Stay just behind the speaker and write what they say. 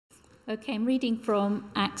Okay, I'm reading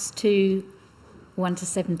from Acts 2,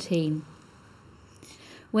 1-17.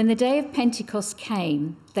 When the day of Pentecost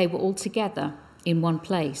came, they were all together in one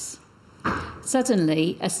place.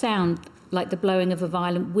 Suddenly, a sound like the blowing of a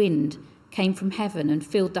violent wind came from heaven and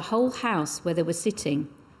filled the whole house where they were sitting.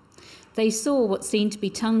 They saw what seemed to be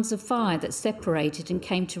tongues of fire that separated and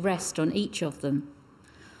came to rest on each of them.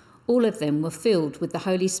 All of them were filled with the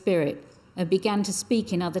Holy Spirit and began to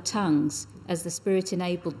speak in other tongues as the Spirit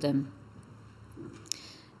enabled them.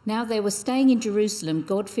 Now they were staying in Jerusalem,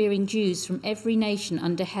 God-fearing Jews from every nation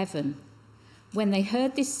under heaven. When they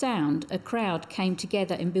heard this sound, a crowd came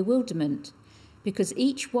together in bewilderment, because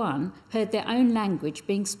each one heard their own language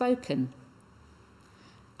being spoken.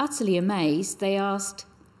 Utterly amazed, they asked,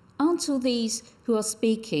 "Aren't all these who are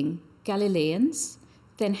speaking Galileans?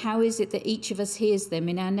 Then how is it that each of us hears them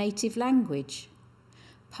in our native language?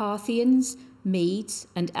 Parthians, Medes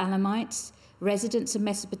and Elamites, residents of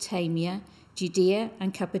Mesopotamia, Judea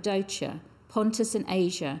and Cappadocia, Pontus and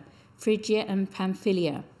Asia, Phrygia and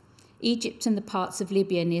Pamphylia, Egypt and the parts of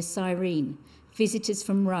Libya near Cyrene, visitors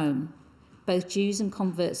from Rome, both Jews and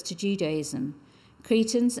converts to Judaism,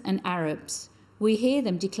 Cretans and Arabs. We hear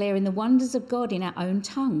them declaring the wonders of God in our own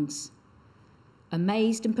tongues."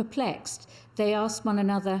 Amazed and perplexed, they asked one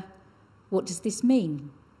another, "What does this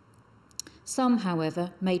mean?" Some,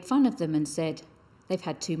 however, made fun of them and said, "They've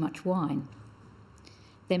had too much wine."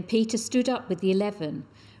 Then Peter stood up with the 11,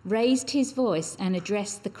 raised his voice and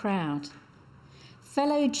addressed the crowd.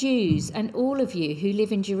 "Fellow Jews and all of you who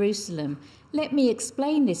live in Jerusalem, let me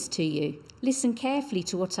explain this to you. Listen carefully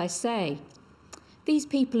to what I say. These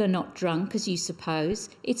people are not drunk, as you suppose.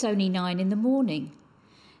 It's only 9 a.m.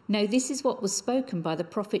 No, this is what was spoken by the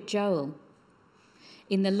prophet Joel.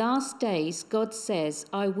 In the last days, God says,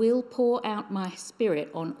 I will pour out my spirit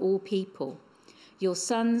on all people. Your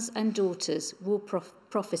sons and daughters will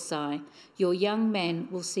prophesy. Your young men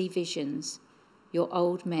will see visions. Your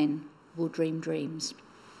old men will dream dreams.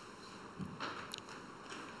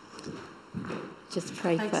 Just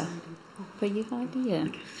pray for you, Heidi. Yeah.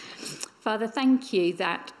 Father, thank you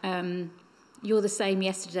that you're the same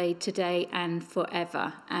yesterday, today, and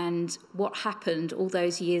forever. And what happened all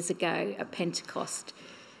those years ago at Pentecost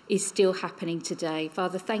is still happening today.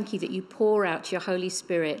 Father, thank you that you pour out your Holy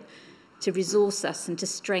Spirit to resource us and to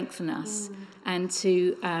strengthen us and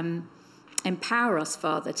to empower us,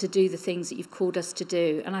 Father, to do the things that you've called us to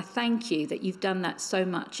do. And I thank you that you've done that so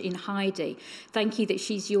much in Heidi. Thank you that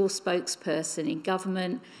she's your spokesperson in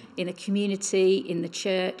government, in the community, in the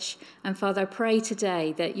church. And Father, I pray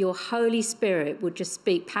today that your Holy Spirit would just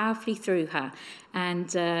speak powerfully through her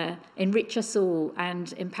and enrich us all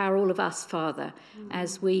and empower all of us, Father,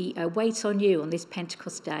 as we wait on you on this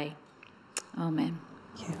Pentecost day. Amen.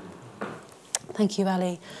 Thank you. Thank you,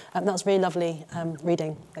 Ali. That was really lovely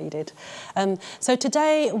reading that you did. So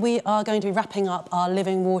today we are going to be wrapping up our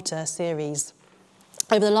Living Water series.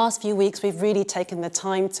 Over the last few weeks, we've really taken the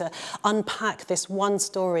time to unpack this one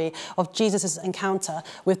story of Jesus' encounter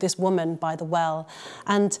with this woman by the well.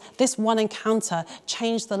 And this one encounter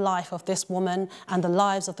changed the life of this woman and the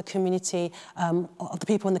lives of the community, of the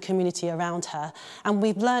people in the community around her. And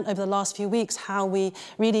we've learned over the last few weeks how we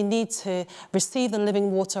really need to receive the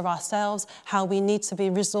living water ourselves, how we need to be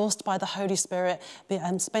resourced by the Holy Spirit,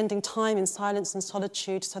 and spending time in silence and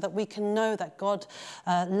solitude so that we can know that God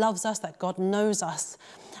loves us, that God knows us.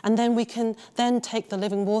 And then we can then take the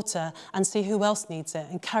living water and see who else needs it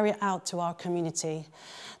and carry it out to our community.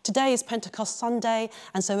 Today is Pentecost Sunday,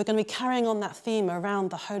 and so we're going to be carrying on that theme around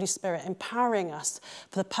the Holy Spirit, empowering us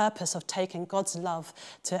for the purpose of taking God's love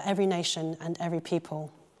to every nation and every people.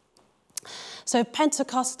 So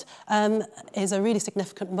Pentecost is a really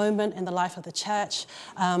significant moment in the life of the church.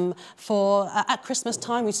 At Christmas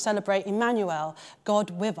time, we celebrate Emmanuel,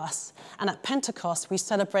 God with us. And at Pentecost, we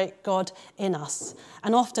celebrate God in us.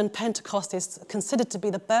 And often Pentecost is considered to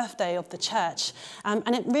be the birthday of the church.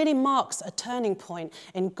 And it really marks a turning point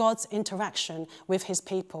in God's interaction with his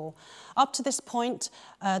people. Up to this point,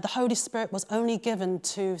 the Holy Spirit was only given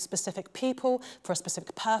to specific people for a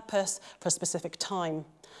specific purpose, for a specific time.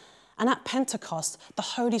 And at Pentecost, the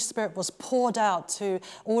Holy Spirit was poured out to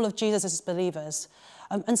all of Jesus' believers.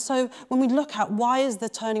 And so when we look at why is the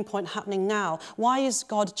turning point happening now, why is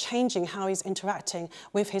God changing how he's interacting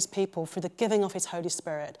with his people through the giving of his Holy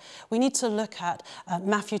Spirit, we need to look at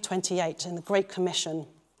Matthew 28 in the Great Commission,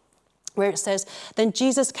 where it says, "Then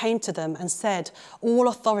Jesus came to them and said, 'All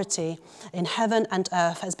authority in heaven and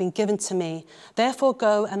earth has been given to me. Therefore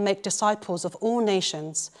go and make disciples of all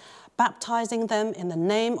nations, baptizing them in the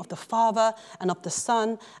name of the Father and of the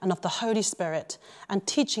Son and of the Holy Spirit, and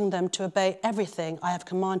teaching them to obey everything I have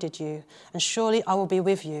commanded you. And surely I will be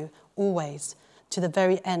with you always, to the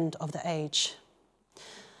very end of the age.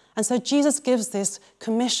 And so Jesus gives this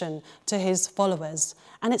commission to his followers.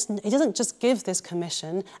 And he doesn't just give this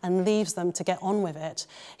commission and leaves them to get on with it.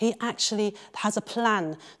 He actually has a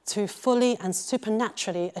plan to fully and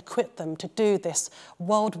supernaturally equip them to do this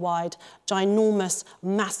worldwide, ginormous,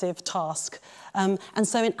 massive task. And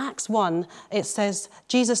so in Acts 1, it says,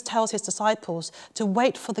 Jesus tells his disciples to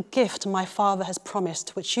wait for the gift my Father has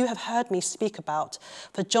promised, which you have heard me speak about.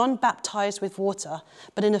 For John baptized with water,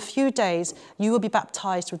 but in a few days you will be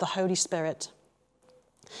baptized with the Holy Spirit.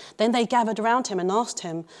 Then they gathered around him and asked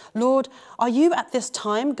him, Lord, are you at this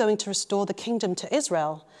time going to restore the kingdom to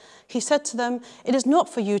Israel? He said to them, it is not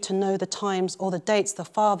for you to know the times or the dates the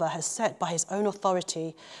Father has set by his own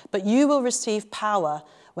authority, but you will receive power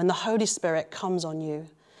when the Holy Spirit comes on you,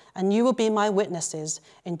 and you will be my witnesses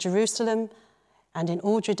in Jerusalem and in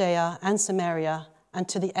all Judea and Samaria and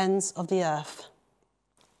to the ends of the earth.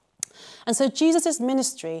 And so Jesus'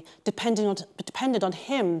 ministry depended on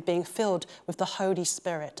him being filled with the Holy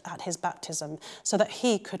Spirit at his baptism so that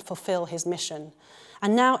he could fulfill his mission.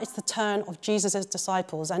 And now it's the turn of Jesus'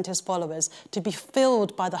 disciples and his followers to be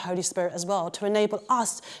filled by the Holy Spirit as well, to enable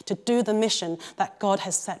us to do the mission that God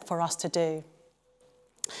has set for us to do.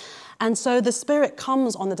 And so the Spirit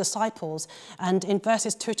comes on the disciples, and in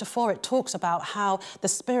verses 2 to 4 it talks about how the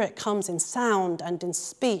Spirit comes in sound and in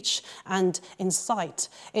speech and in sight.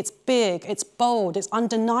 It's big, it's bold, it's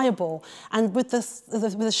undeniable, and with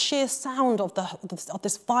the sheer sound of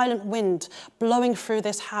this violent wind blowing through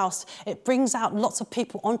this house, it brings out lots of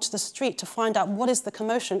people onto the street to find out what is the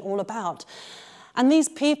commotion all about. And these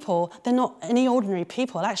people, they're not any ordinary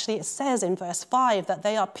people. Actually, it says in verse 5 that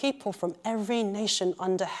they are people from every nation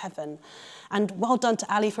under heaven. And well done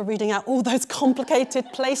to Ali for reading out all those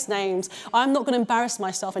complicated place names. I'm not going to embarrass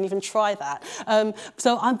myself and even try that.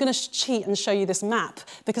 So I'm going to cheat and show you this map,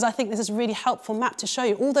 because I think this is a really helpful map to show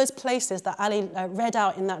you all those places that Ali read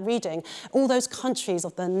out in that reading. All those countries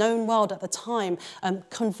of the known world at the time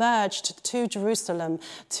converged to Jerusalem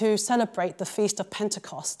to celebrate the Feast of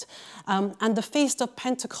Pentecost. And the Feast of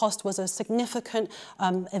Pentecost was a significant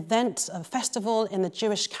event, a festival in the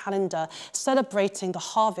Jewish calendar, celebrating the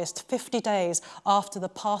harvest 50 days after the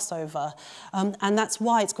Passover. And that's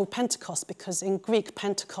why it's called Pentecost, because in Greek,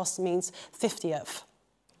 Pentecost means 50th.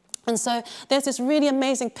 And so there's this really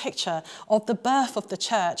amazing picture of the birth of the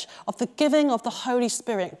church, of the giving of the Holy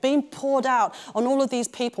Spirit being poured out on all of these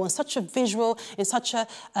people in such a visual, in such a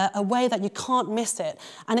way that you can't miss it.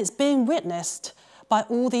 And it's being witnessed by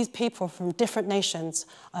all these people from different nations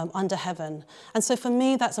under heaven. And so for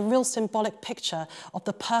me, that's a real symbolic picture of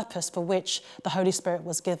the purpose for which the Holy Spirit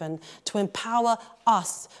was given, to empower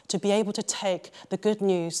us to be able to take the good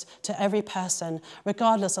news to every person,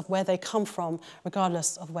 regardless of where they come from,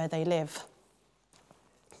 regardless of where they live.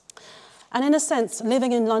 And in a sense,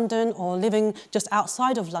 living in London or living just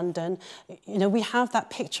outside of London, you know, we have that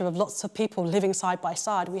picture of lots of people living side by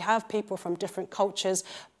side. We have people from different cultures,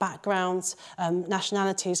 backgrounds,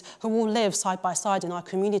 nationalities, who all live side by side in our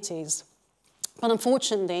communities. But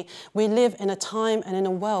unfortunately, we live in a time and in a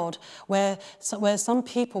world where some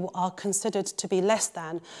people are considered to be less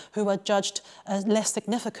than, who are judged as less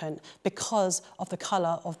significant because of the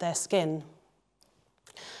colour of their skin.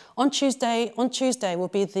 On Tuesday will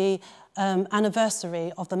be the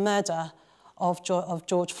anniversary of the murder of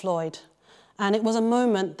George Floyd. And it was a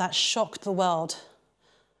moment that shocked the world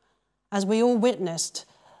as we all witnessed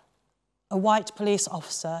a white police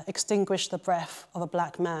officer extinguish the breath of a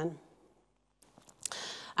black man.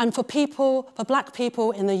 And for black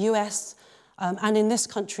people in the US and in this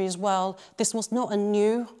country as well, this was not a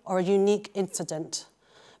new or a unique incident,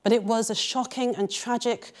 but it was a shocking and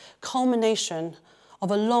tragic culmination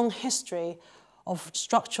of a long history of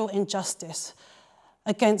structural injustice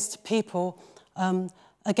against people who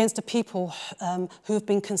have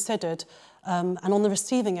been considered and on the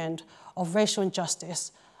receiving end of racial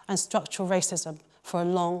injustice and structural racism for a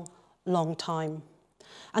long, long time.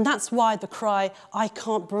 And that's why the cry, "I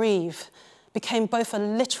can't breathe," became both a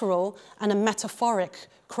literal and a metaphoric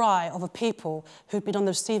cry of a people who'd been on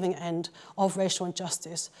the receiving end of racial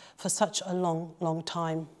injustice for such a long, long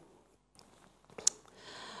time.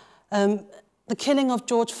 The killing of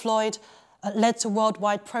George Floyd led to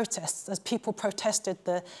worldwide protests as people protested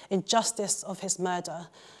the injustice of his murder.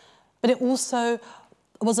 But it also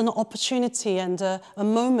was an opportunity and a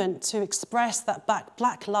moment to express that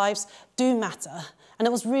black lives do matter. And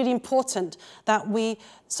it was really important that we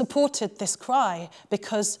supported this cry,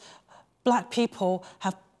 because black people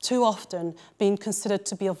have too often been considered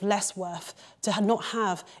to be of less worth, to not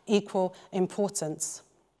have equal importance.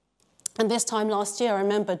 And this time last year, I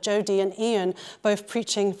remember Jodie and Ian both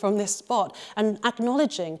preaching from this spot and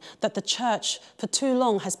acknowledging that the church for too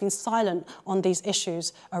long has been silent on these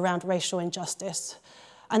issues around racial injustice.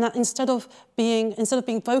 And that instead of being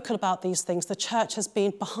vocal about these things, the church has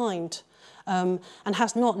been behind and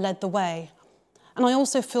has not led the way. And I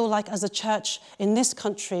also feel like as a church in this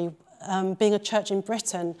country, being a church in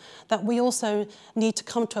Britain, that we also need to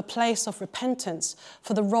come to a place of repentance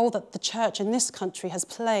for the role that the church in this country has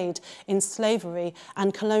played in slavery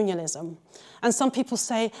and colonialism. And some people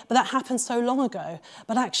say, but that happened so long ago.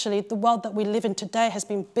 But actually, the world that we live in today has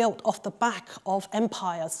been built off the back of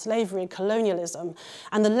empire, slavery and colonialism.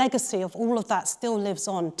 And the legacy of all of that still lives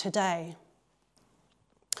on today.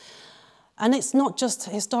 And it's not just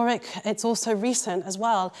historic, it's also recent as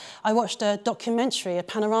well. I watched a documentary, a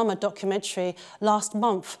panorama documentary last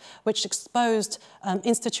month, which exposed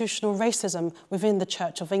institutional racism within the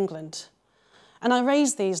Church of England. And I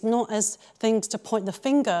raise these not as things to point the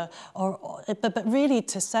finger, but really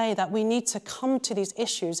to say that we need to come to these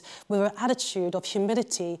issues with an attitude of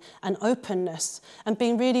humility and openness, and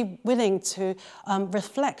being really willing to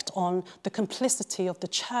reflect on the complicity of the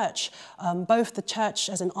church, both the church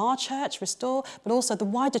as in our church, Restore, but also the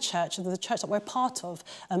wider church, the church that we're part of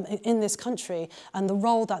in this country, and the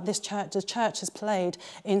role that the church has played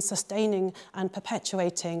in sustaining and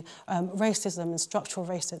perpetuating racism and structural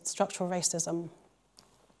racism.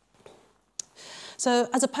 So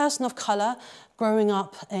as a person of colour, growing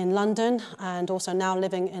up in London and also now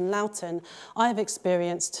living in Loughton, I've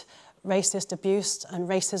experienced racist abuse and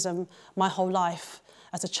racism my whole life,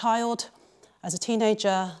 as a child, as a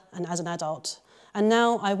teenager and as an adult. And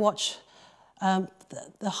now I watch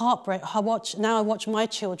the heartbreak, now I watch my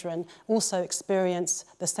children also experience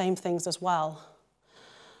the same things as well.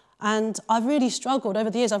 And I've really struggled,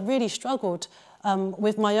 over the years,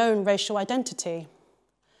 with my own racial identity.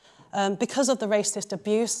 Because of the racist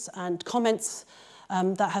abuse and comments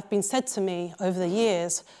that have been said to me over the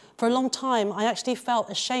years, for a long time I actually felt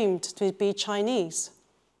ashamed to be Chinese.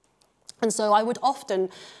 And so I would often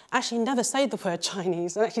actually never say the word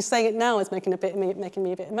Chinese, and actually saying it now is making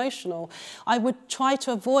me a bit emotional. I would try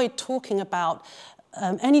to avoid talking about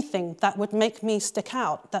anything that would make me stick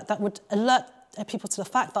out, that would alert people to the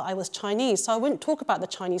fact that I was Chinese. So I wouldn't talk about the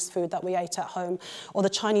Chinese food that we ate at home or the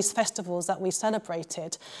Chinese festivals that we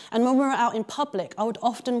celebrated. And when we were out in public, I would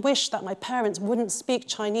often wish that my parents wouldn't speak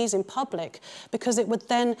Chinese in public, because it would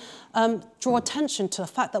then draw attention to the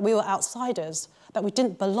fact that we were outsiders, that we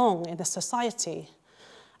didn't belong in this society.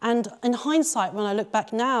 And in hindsight, when I look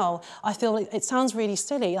back now, I feel it sounds really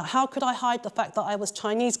silly. How could I hide the fact that I was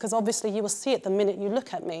Chinese? Because obviously you will see it the minute you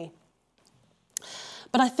look at me.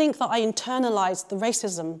 But I think that I internalized the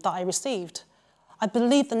racism that I received. I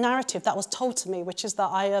believed the narrative that was told to me, which is that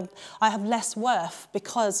I have less worth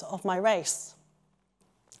because of my race.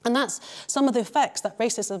 And that's some of the effects that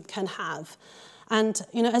racism can have. And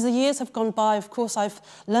as the years have gone by, of course, I've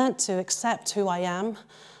learned to accept who I am.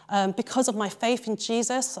 Because of my faith in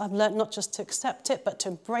Jesus, I've learned not just to accept it, but to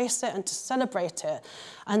embrace it and to celebrate it.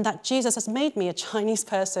 And that Jesus has made me a Chinese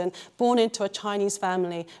person, born into a Chinese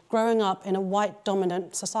family, growing up in a white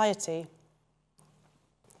dominant society.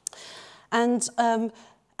 And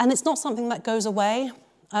it's not something that goes away.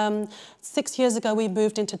 6 years ago, we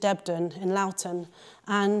moved into Debden in Loughton,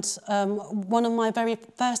 and one of my very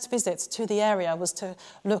first visits to the area was to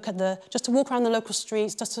look at just to walk around the local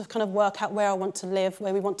streets, just to kind of work out where I want to live,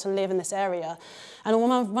 where we want to live in this area. And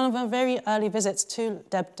one of my very early visits to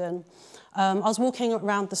Debden, I was walking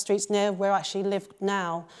around the streets near where I actually live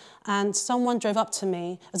now, and someone drove up to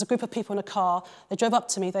me, as a group of people in a car. They drove up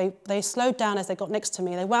to me, they slowed down as they got next to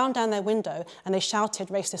me, they wound down their window, and they shouted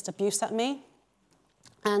racist abuse at me.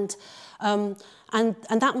 And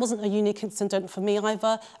that wasn't a unique incident for me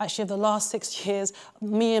either. Actually, over the last 6 years,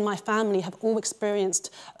 me and my family have all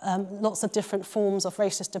experienced lots of different forms of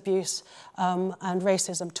racist abuse and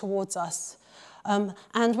racism towards us.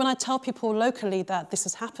 And when I tell people locally that this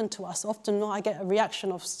has happened to us, often I get a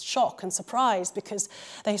reaction of shock and surprise, because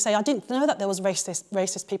they say, I didn't know that there was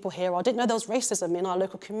racist people here, or I didn't know there was racism in our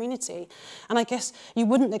local community. And I guess you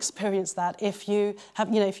wouldn't experience that if you have,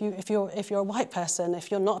 if you're a white person, if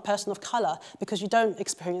you're not a person of colour, because you don't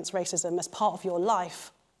experience racism as part of your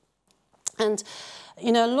life. And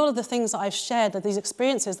a lot of the things that I've shared, these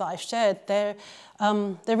experiences that I've shared, they're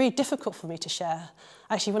really difficult for me to share.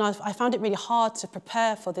 Actually, I found it really hard to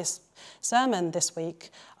prepare for this sermon this week,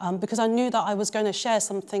 because I knew that I was going to share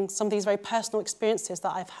some of these very personal experiences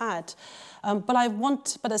that I've had. But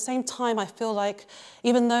at the same time, I feel like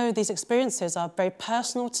even though these experiences are very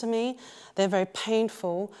personal to me, they're very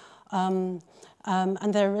painful,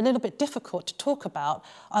 and they're a little bit difficult to talk about,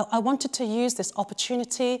 I wanted to use this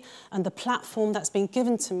opportunity and the platform that's been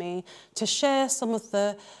given to me to share some of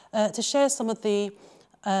the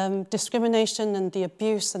discrimination and the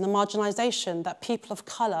abuse and the marginalisation that people of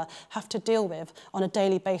colour have to deal with on a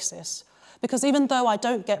daily basis. Because even though I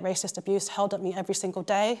don't get racist abuse held at me every single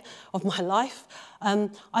day of my life,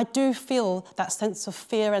 I do feel that sense of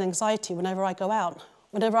fear and anxiety whenever I go out.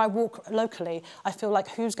 Whenever I walk locally, I feel like,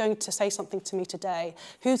 who's going to say something to me today?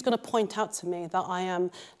 Who's going to point out to me that I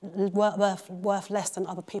am worth less than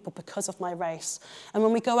other people because of my race? And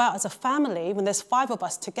when we go out as a family, when there's 5 of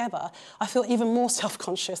us together, I feel even more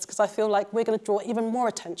self-conscious because I feel like we're going to draw even more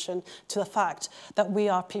attention to the fact that we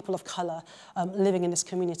are people of colour living in this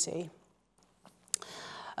community.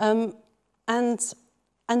 And this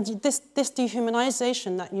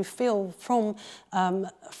dehumanisation that you feel from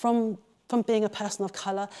being a person of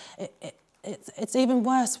colour, it's even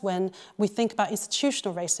worse when we think about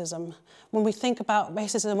institutional racism, when we think about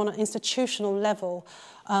racism on an institutional level.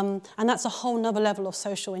 And that's a whole nother level of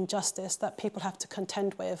social injustice that people have to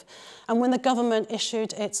contend with. And when the government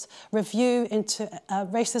issued its review into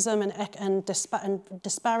racism and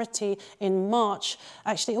disparity in March,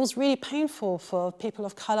 actually it was really painful for people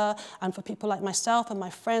of colour and for people like myself and my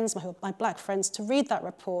friends, my black friends, to read that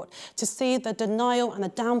report, to see the denial and the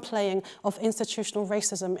downplaying of institutional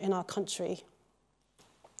racism in our country.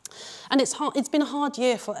 And it's been a hard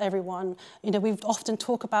year for everyone. You know, we've often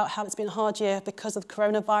talked about how it's been a hard year because of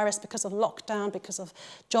coronavirus, because of lockdown, because of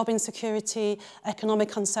job insecurity,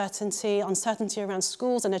 economic uncertainty, uncertainty around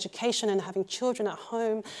schools and education and having children at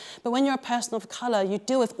home. But when you're a person of colour, you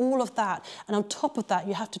deal with all of that. And on top of that,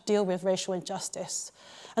 you have to deal with racial injustice.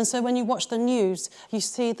 And so when you watch the news, you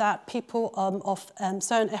see that people of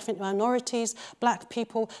certain ethnic minorities, black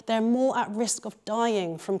people, they're more at risk of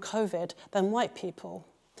dying from COVID than white people.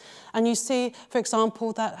 And you see, for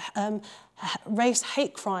example, that race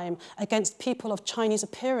hate crime against people of Chinese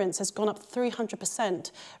appearance has gone up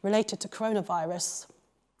 300% related to coronavirus.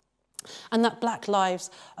 And that black lives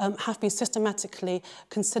have been systematically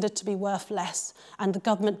considered to be worth less, and the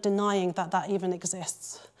government denying that that even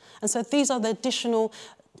exists. And so these are the additional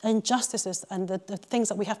injustices and the things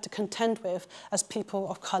that we have to contend with as people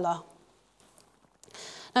of colour.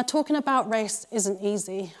 Now, talking about race isn't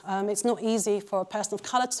easy. It's not easy for a person of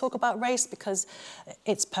colour to talk about race because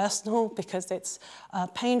it's personal, because it's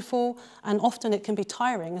painful, and often it can be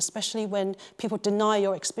tiring, especially when people deny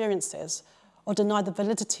your experiences or deny the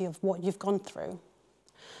validity of what you've gone through.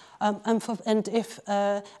 And if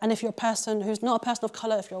you're a person who's not a person of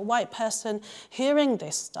colour, if you're a white person, hearing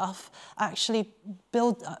this stuff actually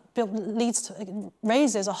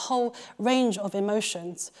raises a whole range of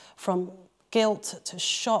emotions, from guilt to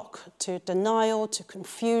shock to denial to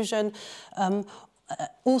confusion,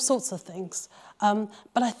 all sorts of things.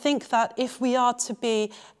 But I think that if we are to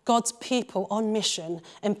be God's people on mission,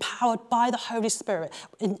 empowered by the Holy Spirit,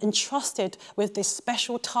 entrusted with this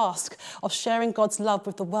special task of sharing God's love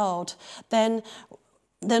with the world, then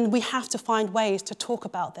we have to find ways to talk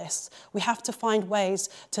about this. We have to find ways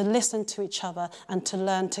to listen to each other and to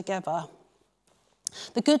learn together.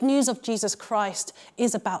 The good news of Jesus Christ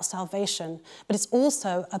is about salvation, but it's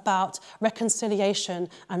also about reconciliation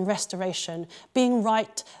and restoration, being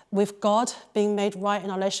right with God, being made right in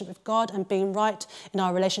our relationship with God, and being right in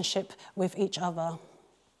our relationship with each other.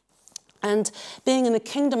 And being in the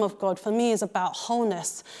kingdom of God, for me, is about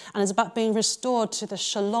wholeness, and it's about being restored to the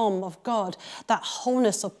shalom of God, that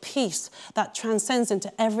wholeness of peace that transcends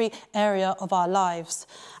into every area of our lives.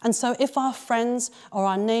 And so if our friends or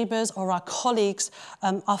our neighbours or our colleagues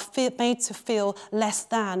are made to feel less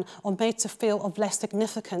than or made to feel of less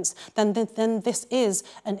significance, then this is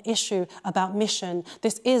an issue about mission.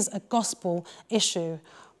 This is a gospel issue.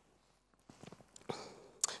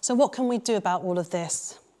 So what can we do about all of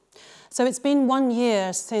this? So it's been 1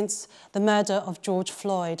 year since the murder of George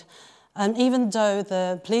Floyd. And even though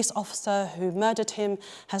the police officer who murdered him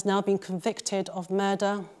has now been convicted of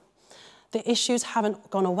murder, the issues haven't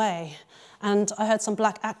gone away. And I heard some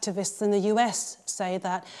black activists in the US say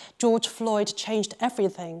that George Floyd changed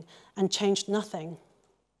everything and changed nothing.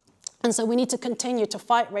 And so we need to continue to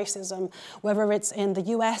fight racism, whether it's in the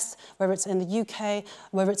US, whether it's in the UK,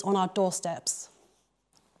 whether it's on our doorsteps.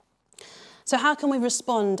 So how can we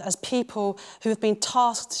respond as people who have been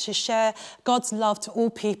tasked to share God's love to all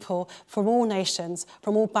people from all nations,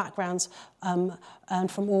 from all backgrounds, and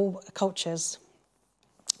from all cultures?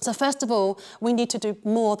 So first of all, we need to do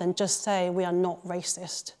more than just say we are not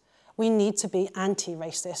racist. We need to be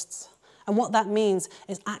anti-racists. And what that means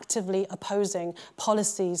is actively opposing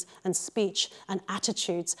policies and speech and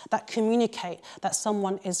attitudes that communicate that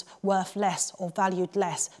someone is worth less or valued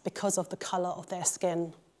less because of the colour of their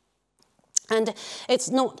skin. And it's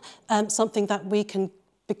not something that we can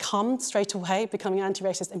become straight away, becoming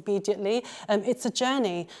anti-racist immediately. It's a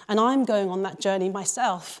journey, and I'm going on that journey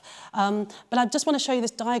myself. But I just want to show you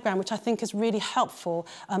this diagram, which I think is really helpful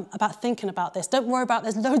about thinking about this. Don't worry about,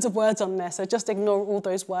 there's loads of words on there, so just ignore all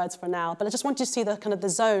those words for now. But I just want you to see the kind of the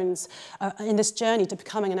zones in this journey to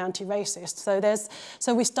becoming an anti-racist.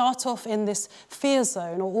 So we start off in this fear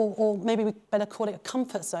zone, or maybe we better call it a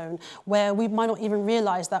comfort zone, where we might not even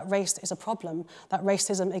realise that race is a problem, that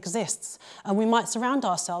racism exists. And we might surround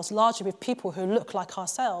ourselves largely with people who look like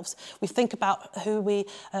ourselves. We think about who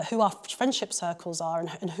our friendship circles are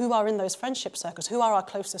and who are in those friendship circles, who are our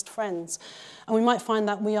closest friends. And we might find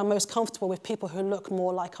that we are most comfortable with people who look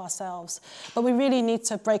more like ourselves. But we really need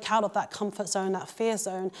to break out of that comfort zone, that fear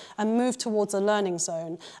zone, and move towards a learning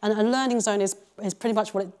zone. And a learning zone is pretty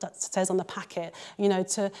much what it says on the packet. You know,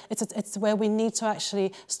 it's where we need to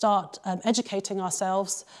actually start educating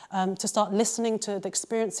ourselves, to start listening to the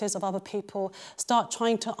experiences of other people, start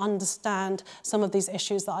trying to understand some of these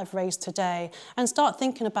issues that I've raised today, and start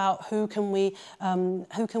thinking about who can we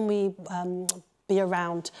be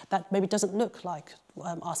around that maybe doesn't look like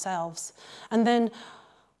ourselves. And then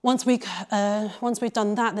once we've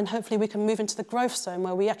done that, then hopefully we can move into the growth zone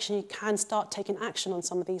where we actually can start taking action on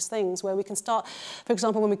some of these things, where we can start, for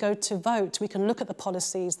example, when we go to vote, we can look at the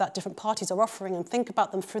policies that different parties are offering and think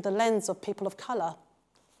about them through the lens of people of colour.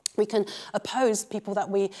 We can oppose people that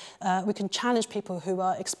we can challenge people who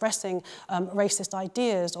are expressing racist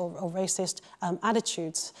ideas or racist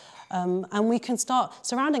attitudes. And we can start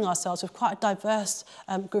surrounding ourselves with quite a diverse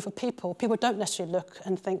group of people. People don't necessarily look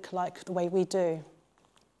and think like the way we do.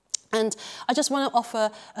 And I just want to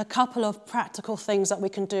offer a couple of practical things that we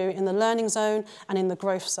can do in the learning zone and in the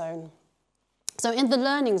growth zone. So in the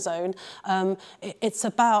learning zone, it's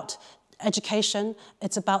about education,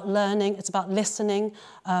 it's about learning, it's about listening.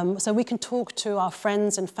 So we can talk to our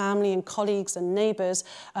friends and family and colleagues and neighbours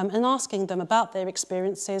and asking them about their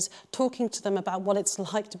experiences, talking to them about what it's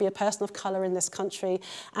like to be a person of colour in this country.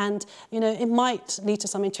 And, you know, it might lead to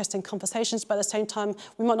some interesting conversations, but at the same time,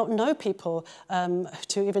 we might not know people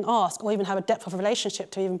to even ask or even have a depth of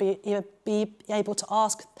relationship to even be able to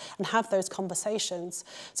ask and have those conversations.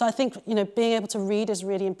 So I think, you know, being able to read is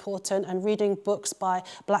really important, and reading books by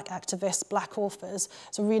Black activists, Black authors,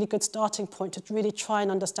 is a really good starting point to really try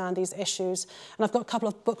and understand these issues. And I've got a couple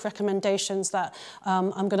of book recommendations that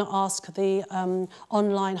I'm going to ask the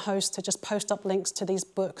online host to just post up links to these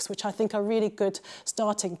books, which I think are a really good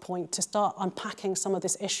starting point to start unpacking some of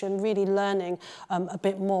this issue and really learning a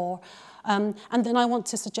bit more. And then I want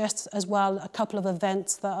to suggest as well a couple of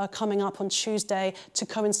events that are coming up on Tuesday to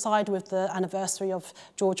coincide with the anniversary of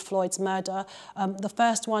George Floyd's murder. The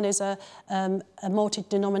first one is a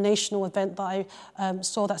multi-denominational event that I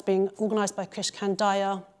saw that's being organised by Krish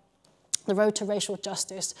Kandaya, the Road to Racial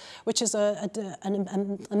Justice, which is a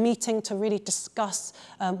meeting to really discuss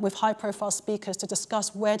with high-profile speakers to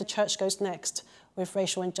discuss where the church goes next with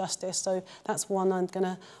racial injustice. So that's one I'm going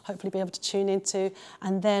to hopefully be able to tune into.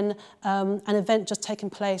 And then an event just taking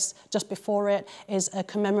place just before it is a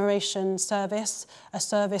commemoration service, a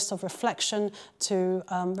service of reflection to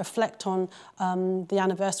reflect on the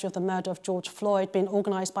anniversary of the murder of George Floyd, being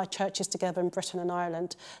organised by churches together in Britain and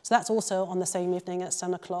Ireland. So that's also on the same evening at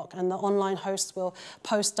 7 o'clock, and the online hosts will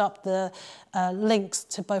post up the links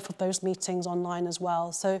to both of those meetings online as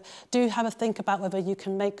well. So do have a think about whether you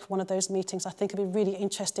can make one of those meetings. I think it'd be really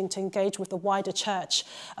interesting to engage with the wider church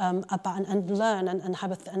about and learn and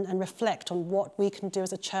have and reflect on what we can do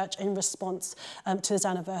as a church in response to this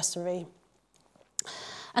anniversary.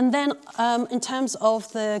 And then in terms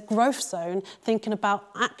of the growth zone, thinking about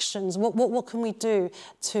actions, what can we do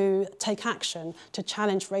to take action to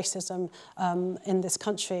challenge racism in this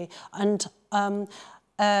country? And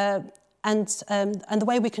the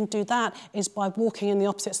way we can do that is by walking in the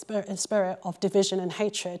opposite spirit of division and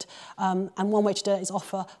hatred. And one way to do it is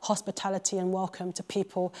offer hospitality and welcome to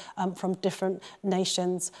people from different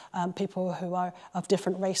nations, people who are of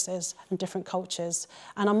different races and different cultures.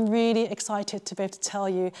 And I'm really excited to be able to tell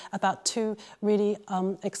you about two really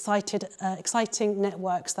exciting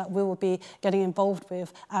networks that we will be getting involved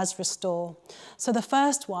with as Restore. So the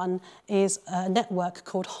first one is a network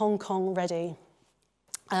called Hong Kong Ready.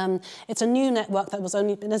 It's a new network that has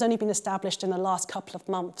only been established in the last couple of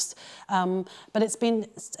months, but it's been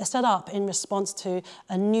set up in response to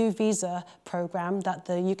a new visa programme that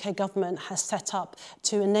the UK government has set up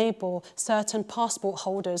to enable certain passport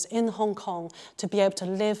holders in Hong Kong to be able to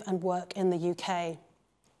live and work in the UK.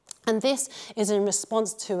 And this is in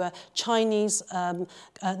response to the Chinese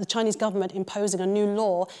government imposing a new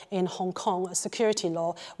law in Hong Kong, a security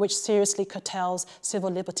law, which seriously curtails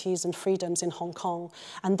civil liberties and freedoms in Hong Kong.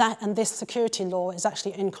 And this security law is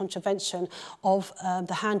actually in contravention of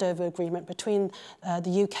the handover agreement between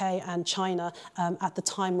the UK and China at the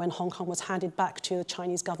time when Hong Kong was handed back to the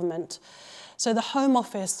Chinese government. So the Home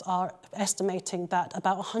Office are estimating that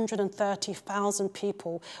about 130,000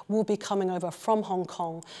 people will be coming over from Hong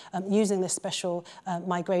Kong using this special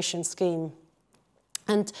migration scheme.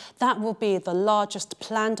 And that will be the largest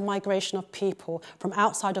planned migration of people from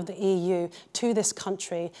outside of the EU to this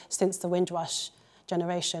country since the Windrush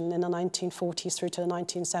generation in the 1940s through to the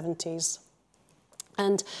 1970s.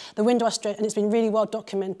 And the Windrush, and it's been really well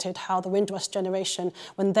documented how the Windrush generation,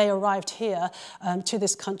 when they arrived here to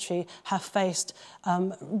this country, have faced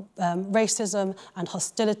racism and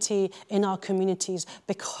hostility in our communities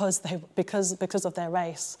because of their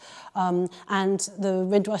race. And the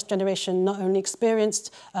Windrush generation not only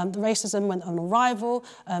experienced the racism when on arrival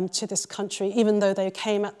to this country, even though they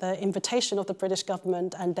came at the invitation of the British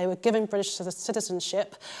government and they were given British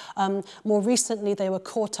citizenship, more recently they were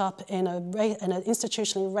caught up in an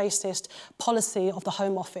institutionally racist policy of the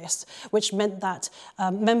Home Office, which meant that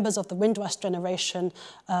members of the Windrush generation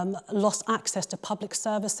lost access to public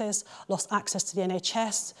services, lost access to the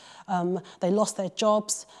NHS, they lost their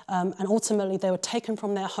jobs, and ultimately they were taken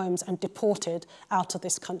from their homes and deported out of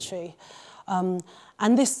this country.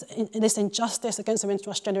 And this injustice against the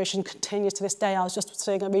Windrush generation continues to this day. I was just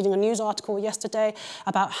reading a news article yesterday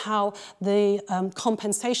about how the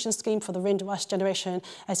compensation scheme for the Windrush generation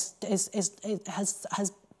has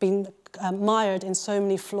been mired in so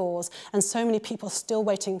many flaws, and so many people still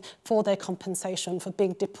waiting for their compensation for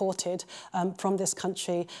being deported from this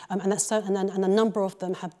country, and a number of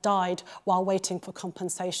them have died while waiting for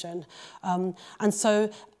compensation. And so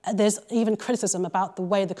there's even criticism about the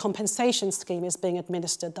way the compensation scheme is being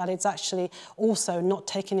administered, that it's actually also not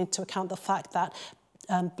taking into account the fact that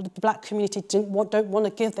the black community don't want to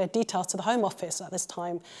give their details to the Home Office at this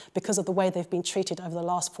time because of the way they've been treated over the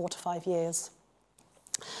last 4 to 5 years.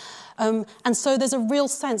 And so there's a real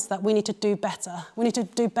sense that we need to do better. We need to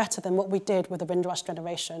do better than what we did with the Windrush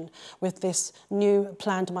generation, with this new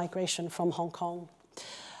planned migration from Hong Kong.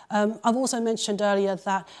 I've also mentioned earlier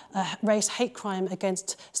that race hate crime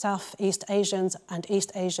against Southeast Asians and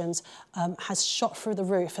East Asians has shot through the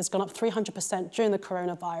roof, has gone up 300% during the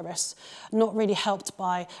coronavirus, not really helped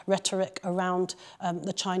by rhetoric around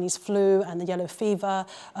the Chinese flu and the yellow fever.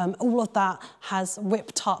 All of that has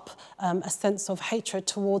whipped up a sense of hatred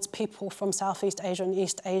towards people from Southeast Asia and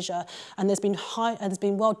East Asia, and there's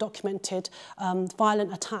been well-documented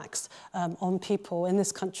violent attacks on people in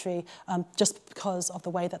this country just because of the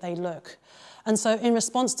way that they look. And so in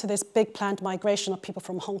response to this big planned migration of people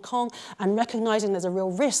from Hong Kong and recognising there's a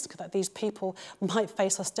real risk that these people might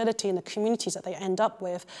face hostility in the communities that they end up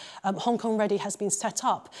with, Hong Kong Ready has been set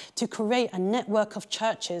up to create a network of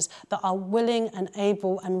churches that are willing and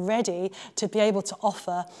able and ready to be able to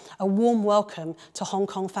offer a warm welcome to Hong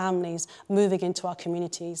Kong families moving into our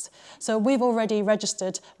communities. So we've already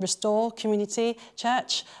registered Restore Community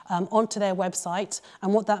Church onto their website,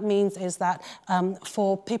 and what that means is that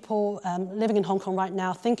for people living in Hong Kong right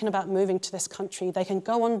now, thinking about moving to this country, they can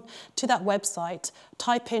go on to that website,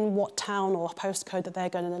 type in what town or postcode that they're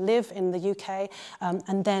going to live in the UK,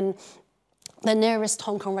 and then the nearest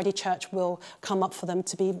Hong Kong Ready Church will come up for them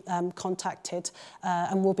to be contacted,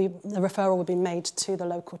 and the referral will be made to the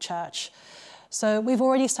local church. So we've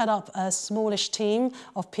already set up a smallish team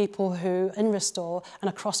of people who, in Restore and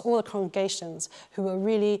across all the congregations, who are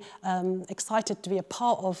really excited to be a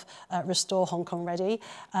part of Restore Hong Kong Ready.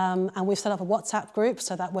 And we've set up a WhatsApp group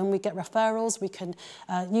so that when we get referrals, we can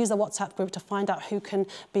use the WhatsApp group to find out who can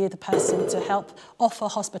be the person to help offer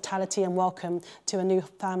hospitality and welcome to a new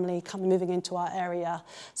family moving into our area.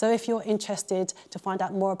 So if you're interested to find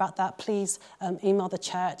out more about that, please email the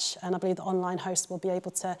church, and I believe the online host will be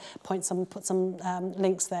able to put some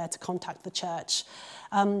links there to contact the church.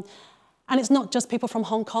 And it's not just people from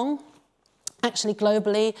Hong Kong. Actually,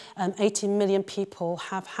 globally, 18 million people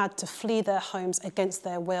have had to flee their homes against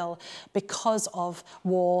their will because of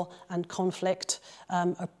war and conflict,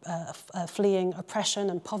 fleeing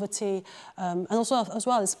oppression and poverty, and also as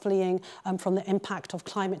well as fleeing from the impact of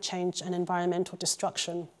climate change and environmental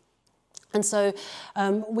destruction. And so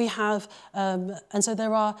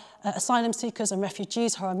there are asylum seekers and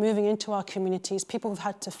refugees who are moving into our communities, people who've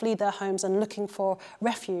had to flee their homes and looking for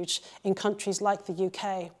refuge in countries like the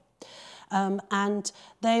UK. And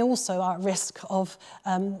they also are at risk of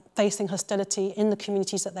facing hostility in the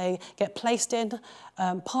communities that they get placed in,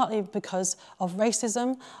 partly because of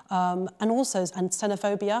racism and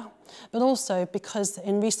xenophobia, but also because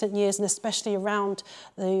in recent years, and especially around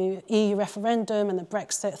the EU referendum and the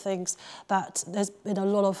Brexit things, that there's been a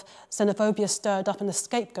lot of xenophobia stirred up in the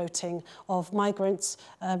scapegoating of migrants,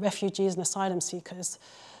 refugees and asylum seekers.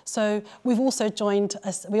 So we're also in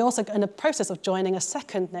the process of joining a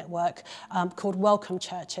second network called Welcome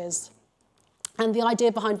Churches. And the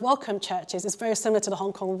idea behind Welcome Churches is very similar to the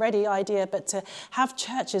Hong Kong Ready idea, but to have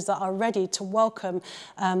churches that are ready to welcome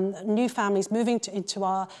new families moving into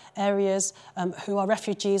our areas who are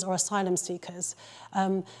refugees or asylum seekers.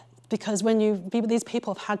 Because these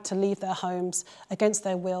people have had to leave their homes against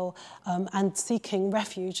their will and seeking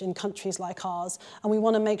refuge in countries like ours. And we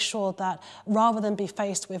want to make sure that rather than be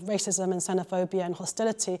faced with racism and xenophobia and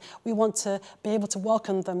hostility, we want to be able to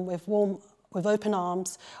welcome them with open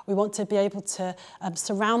arms. We want to be able to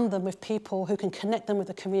surround them with people who can connect them with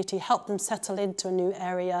the community, help them settle into a new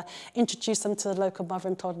area, introduce them to the local mother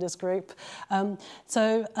and toddlers group.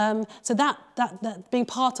 So that being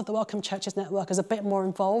part of the Welcome Churches Network is a bit more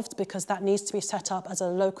involved, because that needs to be set up as a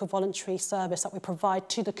local voluntary service that we provide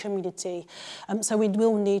to the community. So we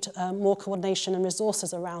will need more coordination and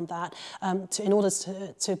resources around that in order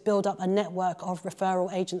to build up a network of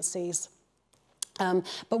referral agencies.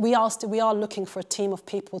 But we are looking for a team of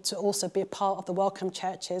people to also be a part of the Welcome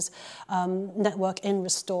Churches network in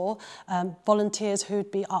Restore, volunteers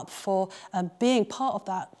who'd be up for being part of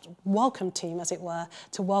that welcome team, as it were,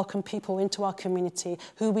 to welcome people into our community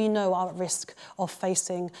who we know are at risk of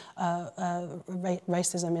facing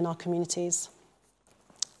racism in our communities.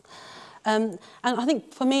 And I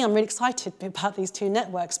think for me, I'm really excited about these two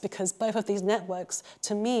networks, because both of these networks,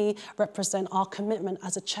 to me, represent our commitment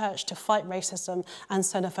as a church to fight racism and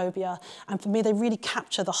xenophobia. And for me, they really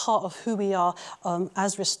capture the heart of who we are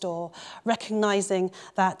as Restore, recognising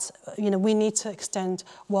that we need to extend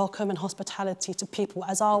welcome and hospitality to people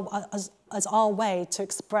as our way to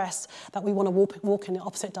express that we want to walk in the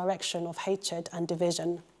opposite direction of hatred and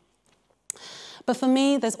division. But for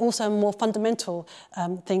me, there's also a more fundamental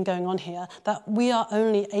thing going on here, that we are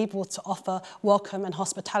only able to offer welcome and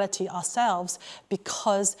hospitality ourselves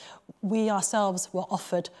because we ourselves were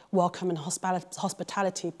offered welcome and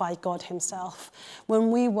hospitality by God himself. When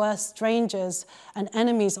we were strangers and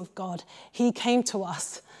enemies of God, he came to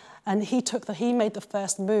us. And he made the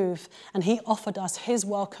first move, and he offered us his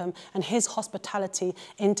welcome and his hospitality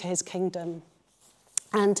into his kingdom.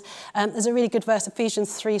 And there's a really good verse,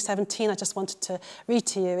 Ephesians 3:17, I just wanted to read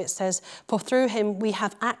to you. It says, "For through him we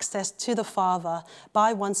have access to the Father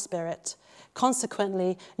by one Spirit.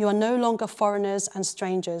 Consequently, you are no longer foreigners and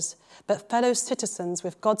strangers, but fellow citizens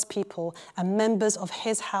with God's people and members of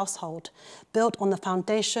his household, built on the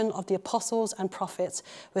foundation of the apostles and prophets,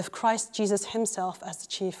 with Christ Jesus himself as the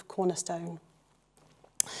chief cornerstone."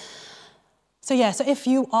 So if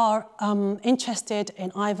you are interested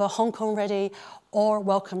in either Hong Kong Ready or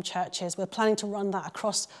Welcome Churches, we're planning to run that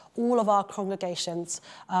across all of our congregations.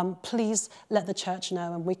 Please let the church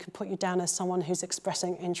know, and we can put you down as someone who's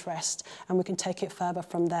expressing interest, and we can take it further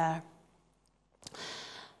from there.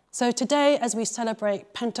 So today, as we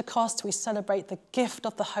celebrate Pentecost, we celebrate the gift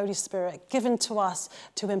of the Holy Spirit given to us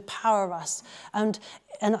to empower us. And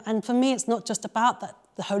for me, it's not just about that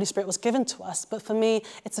the Holy Spirit was given to us, but for me,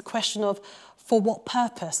 it's a question of for what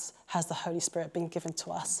purpose has the Holy Spirit been given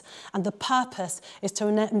to us? And the purpose is to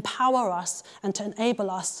empower us and to enable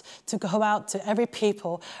us to go out to every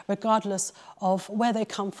people, regardless of where they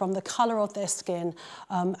come from, the colour of their skin,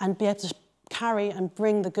 and be able to carry and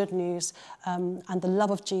bring the good news and the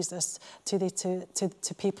love of Jesus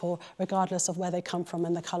to people, regardless of where they come from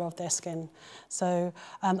and the colour of their skin. So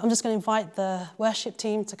I'm just going to invite the worship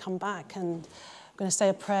team to come back, and I'm going to say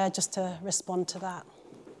a prayer just to respond to that.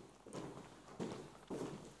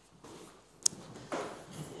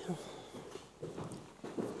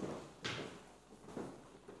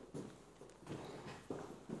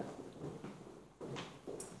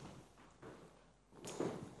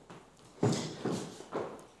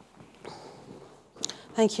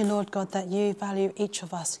 Thank you, Lord God, that you value each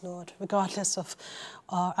of us, Lord, regardless of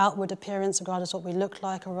our outward appearance, regardless of what we look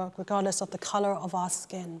like, or regardless of the colour of our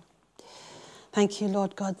skin. Thank you,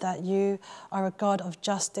 Lord God, that you are a God of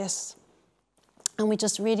justice. And we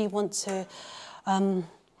just really want to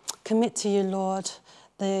commit to you, Lord,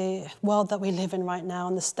 the world that we live in right now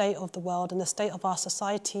and the state of the world and the state of our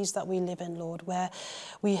societies that we live in, Lord, where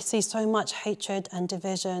we see so much hatred and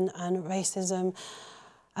division and racism.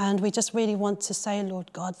 And we just really want to say,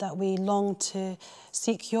 Lord God, that we long to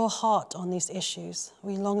seek your heart on these issues.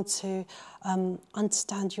 We long to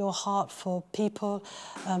understand your heart for people,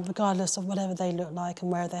 regardless of whatever they look like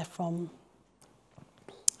and where they're from.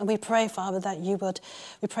 And we pray, Father, that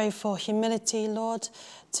we pray for humility, Lord,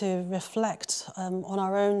 to reflect on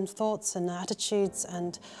our own thoughts and attitudes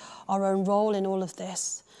and our own role in all of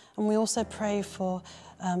this. And we also pray for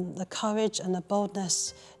the courage and the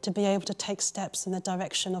boldness to be able to take steps in the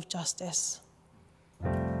direction of justice.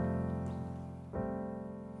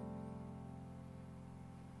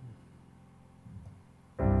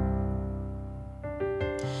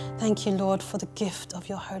 Thank you, Lord, for the gift of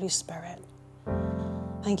your Holy Spirit.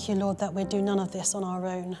 Thank you, Lord, that we do none of this on our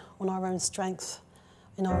own strength,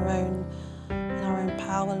 in our own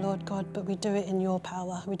power, Lord God, but we do it in your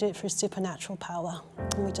power. We do it through supernatural power.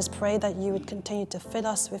 And we just pray that you would continue to fill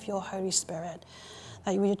us with your Holy Spirit,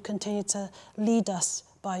 that you would continue to lead us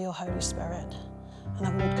by your Holy Spirit, and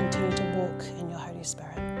that we would continue to walk in your Holy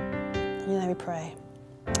Spirit. In your name we pray.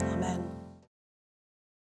 Amen.